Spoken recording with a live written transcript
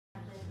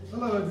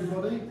Hello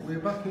everybody, we're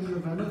back in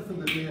Ravenna for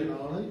the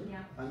Biennale,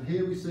 and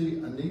here we see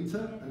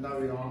Anita and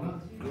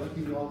Arianna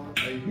working on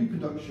a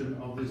reproduction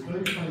of this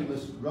very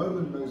famous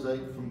Roman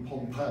mosaic from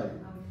Pompeii.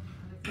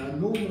 Now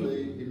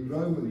normally in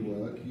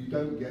Roman work you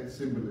don't get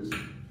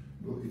symbolism.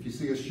 If you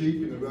see a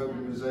sheep in a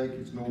Roman mosaic,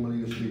 it's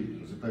normally a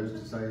sheep, as opposed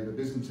to say in a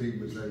Byzantine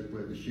mosaic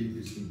where the sheep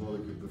is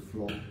symbolic of the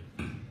flock.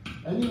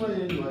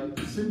 Anyway,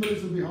 the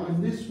symbolism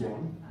behind this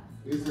one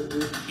is that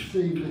we're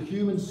seeing the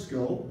human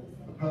skull,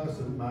 a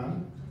person,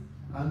 man,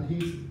 and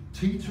he's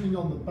teetering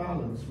on the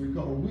balance. We've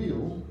got a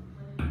wheel,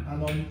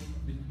 and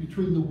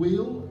between the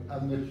wheel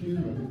and the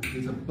human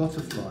is a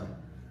butterfly.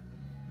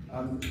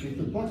 And if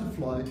the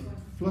butterfly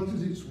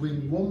flutters its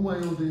wing one way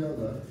or the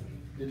other,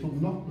 it'll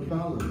knock the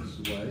balance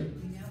away.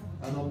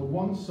 And on the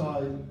one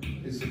side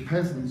is the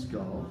peasant's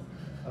garb,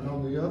 and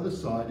on the other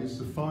side is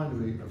the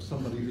finery of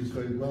somebody who's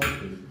very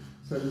wealthy.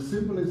 So the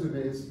symbolism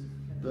is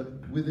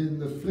that within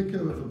the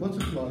flicker of a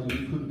butterfly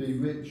you could be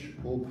rich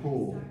or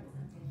poor.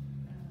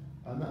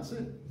 And that's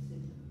it.